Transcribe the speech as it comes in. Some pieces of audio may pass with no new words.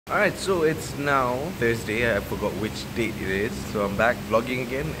Alright, so it's now Thursday. I forgot which date it is. So I'm back vlogging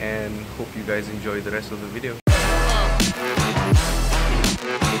again and hope you guys enjoy the rest of the video.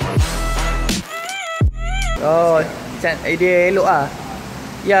 Oh, idea elok ah.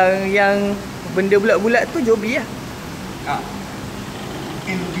 Yang benda bulat-bulat tu Joby lah.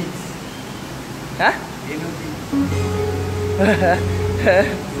 Elvis. Hah? Elvis.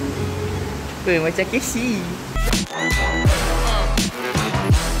 Apa macam Casey.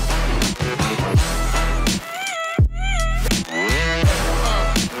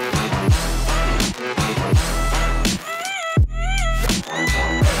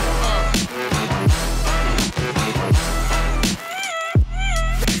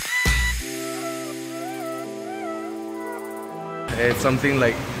 It's something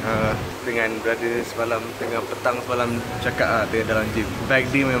like dengan brother semalam, tengah petang semalam cakap tengah dalam gym. Back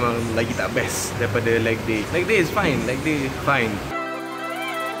day memang lagi tak best daripada leg day. Leg day is fine, leg day fine.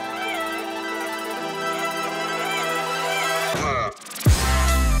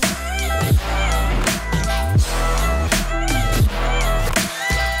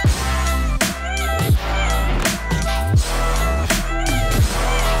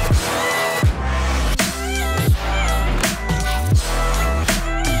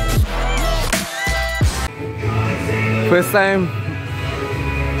 First time,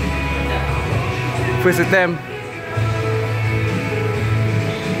 first attempt.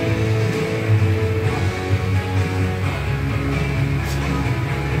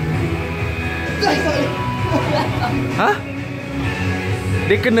 Hah?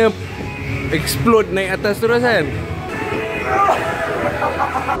 Dia kena explode naik atas terus kan?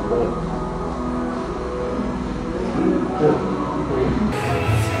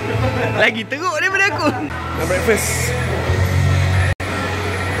 Lagi teruk daripada aku. Nak breakfast.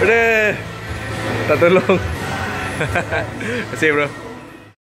 Udah. Tak tolong. Terima kasih bro.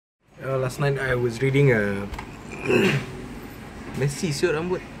 Last night I was reading a messy siut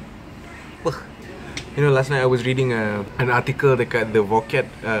rambut. You know, last night I was reading an article dekat The Vocab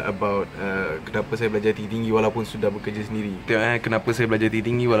about kenapa saya belajar tinggi walaupun sudah bekerja sendiri. Kenapa saya belajar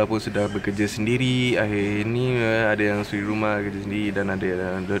tinggi walaupun sudah bekerja sendiri. Akhir ni ada yang suri rumah kerja sendiri dan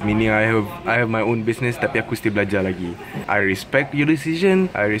ada meaning I have my own business tapi aku still belajar lagi. I respect your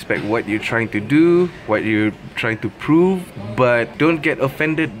decision. I respect what you're trying to do, what you're trying to prove, but don't get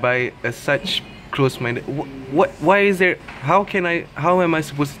offended by such close-minded. Why is there? How am I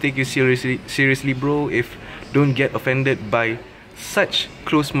supposed to take you seriously, bro? If don't get offended by such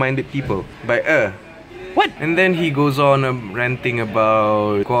close-minded people. What? And then he goes on ranting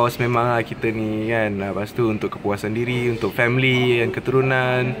about course memang kita ni kan, lepas tu untuk kepuasan diri, untuk family dan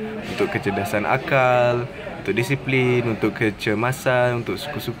keturunan, untuk kecerdasan akal, untuk disiplin, untuk kecemasan, untuk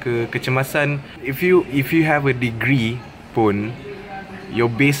suka-suka kecemasan. If you have a degree pun, your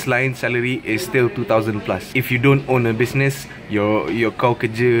baseline salary is still 2,000 plus. If you don't own a business, kau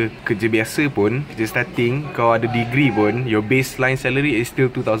kerja biasa pun, kerja starting, kau ada degree pun, your baseline salary is still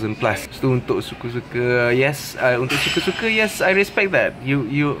 2,000 plus. So untuk suka-suka, yes, I respect that.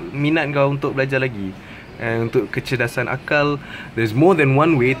 You minat kau untuk belajar lagi. And untuk kecerdasan akal, there's more than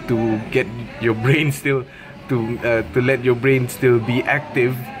one way to get your brain still to let your brain still be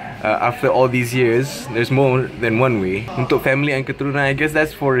active. After all these years, there's more than one way. Untuk family and keturunan, I guess that's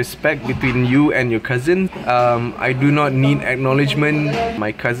for respect between you and your cousin. I do not need acknowledgement.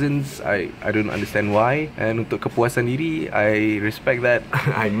 My cousins, I don't understand why. And untuk kepuasan diri, I respect that.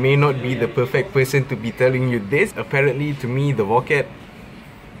 I may not be the perfect person to be telling you this. Apparently, to me, the vocab.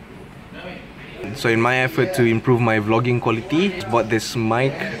 So in my effort to improve my vlogging quality, I bought this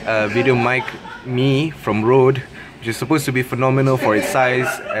mic, video mic me from Rode, which is supposed to be phenomenal for its size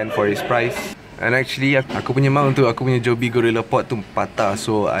and for its price. And actually, aku punya mount untuk aku punya Joby Gorilla Pod tu patah,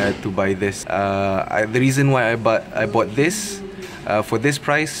 so I had to buy this. The reason why I bought this for this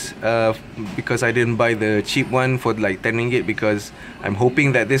price, because I didn't buy the cheap one for like 10 ringgit, because I'm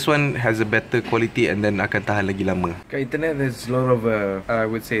hoping that this one has a better quality and then akan tahan lagi lama. Kat internet, there's a lot of I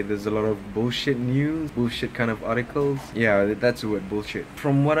would say there's a lot of bullshit news, bullshit kind of articles. Yeah, that's the word, bullshit.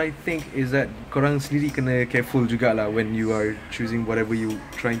 From what I think is that korang sendiri kena careful jugalah when you are choosing whatever you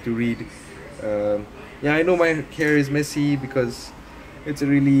trying to read. Yeah, I know my hair is messy because it's a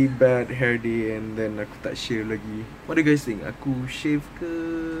really bad hair day and then aku tak shave lagi. What do you guys think? Aku shave ke?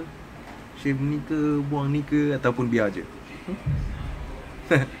 Shave ni ke? Buang ni ke? Ataupun biar je?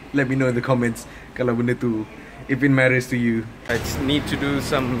 Let me know in the comments kalau benda tu, if it matters to you. I just need to do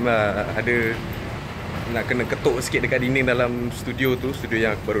some ada nak kena ketuk sikit dekat dinding dalam studio tu, studio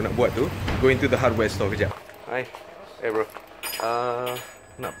yang aku baru nak buat tu. Go into the hardware store kejap. Hi. Hey bro.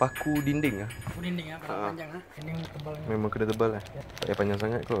 Nak paku dinding lah. Paku dinding lah, panjang lah. Dinding tebal. Memang kena tebal lah. Tak payah panjang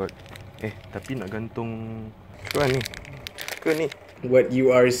sangat kot. Tapi nak gantung keruan ni. Ke ni? What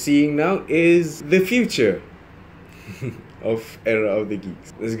you are seeing now is the future of Era of the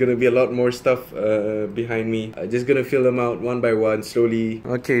Geeks. There's gonna be a lot more stuff behind me. Just gonna fill them out one by one slowly.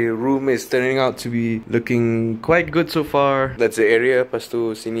 Okay, room is turning out to be looking quite good so far. That's the area. Lepas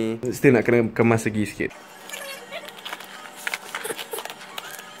tu sini still nak kena kemas lagi sikit.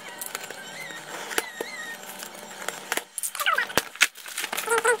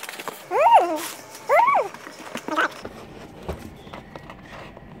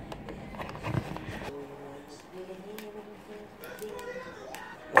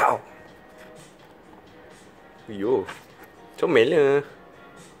 Yo, comel lah.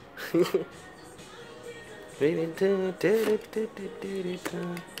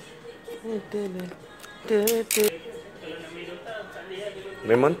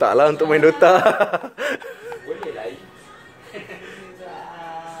 Memang tak lah untuk main Dota. Boleh lah.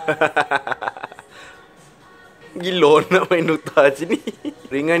 Gila nak main Dota macam ni.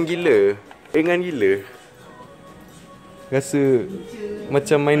 Ringan gila. Rasa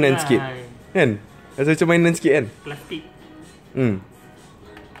macam mainan sikit. Kan? Rasa macam mainan sikit kan? Plastik.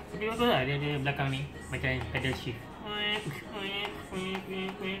 Tapi bagus lah dia belakang ni. Macam pedal shift.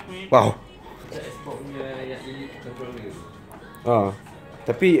 Wow. Xbox punya yang Elite controller.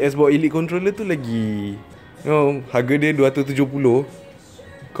 Tapi Xbox Elite controller tu lagi harga dia 270.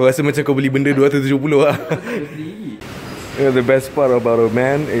 Kau rasa macam kau beli benda 270 lah. The best part about it,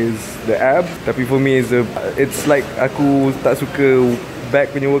 man, is the abs. Tapi for me it's like aku tak suka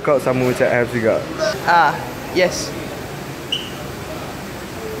back punya workout sama macam abs juga. Yes.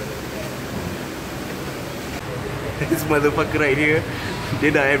 This motherfucker right here,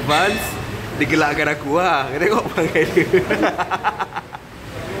 dia dah advance. Dia gelakkan aku lah. Tengok perangai dia.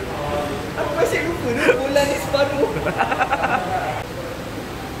 Aku masih lupa dia bulan ni separuh.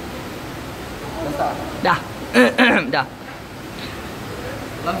 Dah. Dah.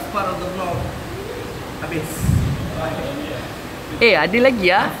 Last part of the vlog. Habis. Ada lagi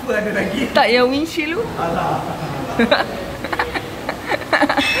ah? Apa ada lagi? Tak yang windshield tu? Alah.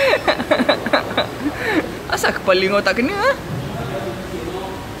 Asal kepala kau tak kena ah?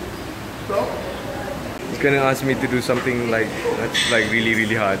 He's gonna ask me to do something that's like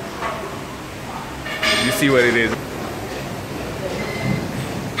really hard. You see what it is.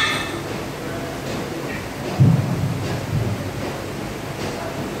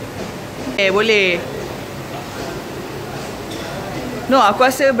 Boleh. No, aku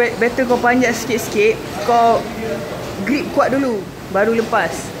rasa better kau panjat sikit-sikit. Kau grip kuat dulu, baru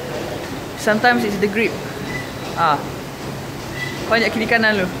lepas. Sometimes it's the grip. Panjat kiri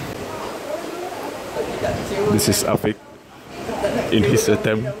kanan lu. This is Afiq in his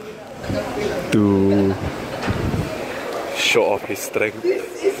attempt to show off his strength. This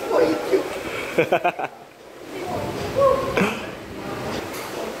is for YouTube.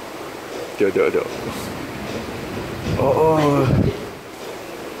 Jom. Oh.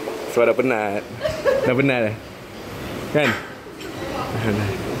 So dah penat. Dah penat kan?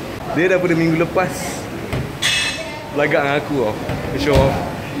 Dia dah pada minggu lepas lagak dengan aku show off.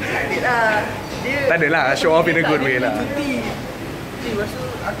 Tak adalah show off in a good way lah. Cuti. Lepas tu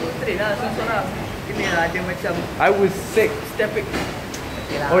aku train lah seorang-seorang. Kena lah ada macam I was sick. step it.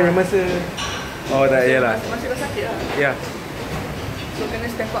 Oh yang masa tak yalah. Masa kau sakit lah. Ya. So kena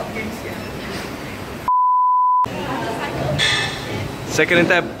step up game sikit. Second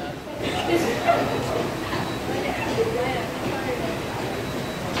attempt.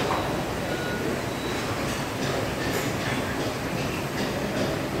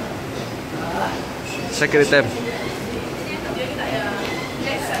 Second attempt.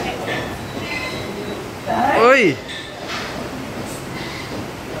 Oi.